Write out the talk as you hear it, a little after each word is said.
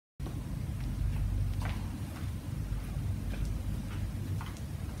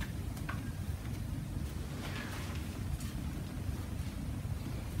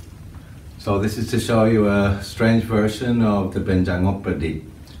So this is to show you a strange version of the Benjanka Pradis,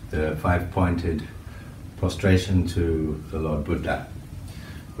 the five-pointed prostration to the Lord Buddha,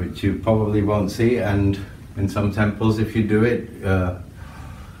 which you probably won't see, and in some temples if you do it,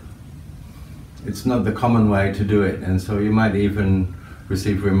 it's not the common way to do it, and so you might even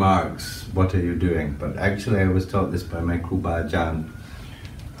receive remarks, what are you doing? But actually I was taught this by my Kroo Ba Ajarn,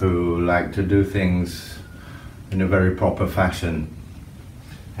 who like to do things in a very proper fashion.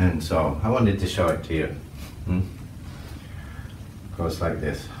 And so I wanted to show it to you. It goes like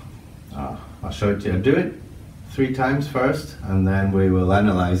this. I'll show it to you. Do it 3 times first, and then we will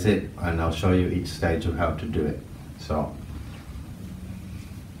analyze it, and I'll show you each stage of how to do it. So.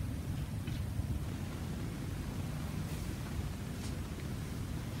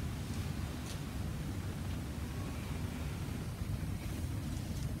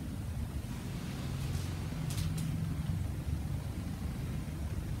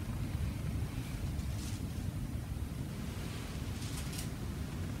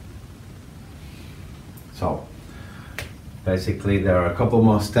 So, basically there are a couple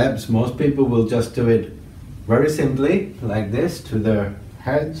more steps. Most people will just do it very simply, like this, to their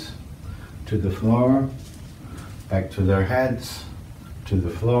heads, to the floor, back to their heads, to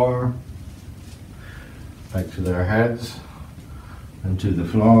the floor, back to their heads, and to the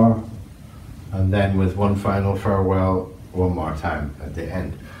floor, and then with one final farewell, one more time at the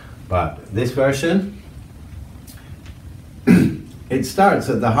end. But this version, it starts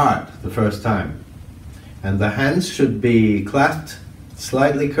at the heart the first time. And the hands should be clasped,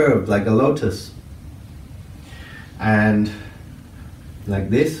 slightly curved, like a lotus. And like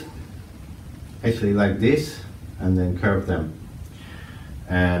this, actually like this, and then curve them.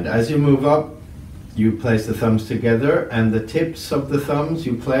 And as you move up, you place the thumbs together, and the tips of the thumbs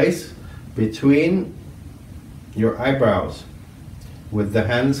you place between your eyebrows, with the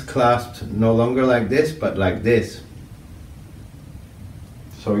hands clasped no longer like this, but like this.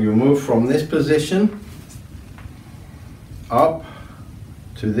 So you move from this position up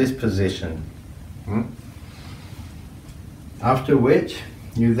to this position. After which,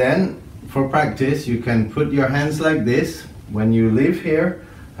 you then, for practice, you can put your hands like this. When you leave here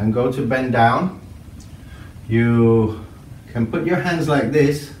and go to bend down, you can put your hands like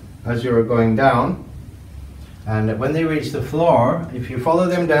this as you're going down, and when they reach the floor, if you follow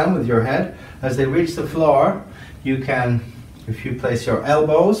them down with your head, as they reach the floor, you can, if you place your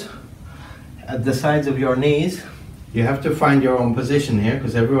elbows at the sides of your knees, you have to find your own position here,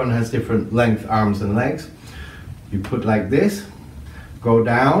 because everyone has different length arms and legs. You put like this, go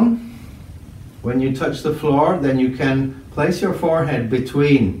down. When you touch the floor, then you can place your forehead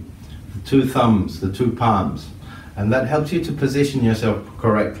between the 2 thumbs, the 2 palms. And that helps you to position yourself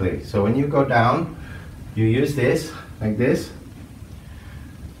correctly. So when you go down, you use this, like this,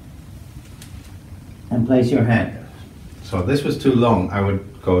 and place your head. So this was too long, I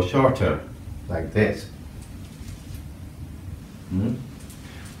would go shorter, like this.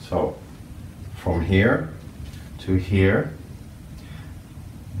 So from here to here,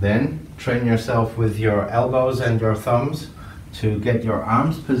 then train yourself with your elbows and your thumbs to get your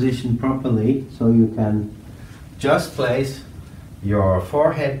arms positioned properly, so you can just place your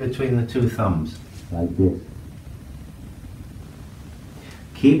forehead between the 2 thumbs, like this.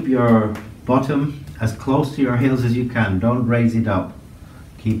 Keep your bottom as close to your heels as you can, don't raise it up.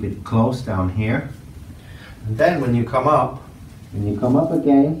 Keep it close down here. And then when you come up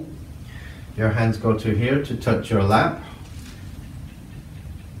again, your hands go to here to touch your lap.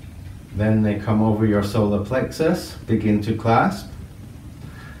 Then they come over your solar plexus, begin to clasp.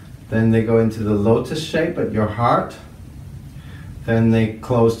 Then they go into the lotus shape at your heart. Then they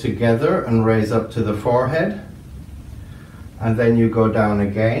close together and raise up to the forehead. And then you go down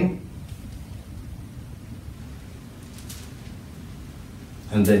again.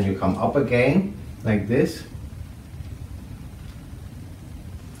 And then you come up again, like this.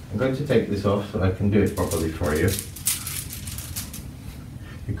 I'm going to take this off so I can do it properly for you.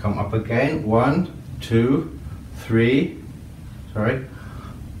 You come up again, 1, 2, 3, sorry,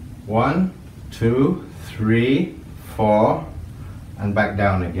 1, 2, 3, 4, and back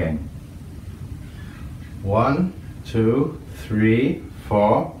down again. 1, 2, 3,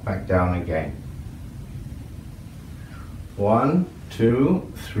 4, back down again. 1,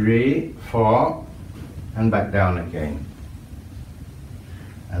 2, 3, 4, and back down again.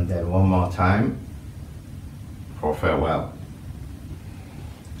 And then one more time for farewell.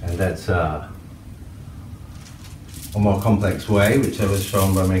 And that's a more complex way, which I was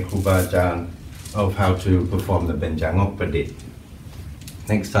shown by my Kroo Ba Ajarn, of how to perform the Benjanka Pradis.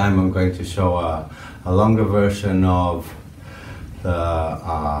 Next time I'm going to show a longer version of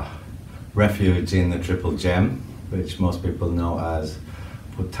the refuge in the Triple Gem, which most people know as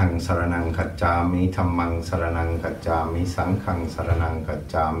Puttang Saranang Gacchami, Dhammang Saranang Gacchami, Sanghang Saranang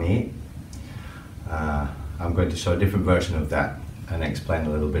Gacchami. I'm going to show a different version of that and explain a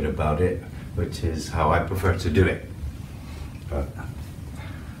little bit about it, which is how I prefer to do it. But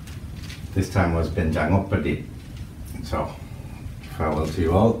this time was Benjanka Pradis. So, farewell to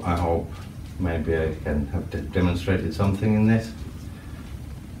you all. I hope maybe I can have demonstrated something in this.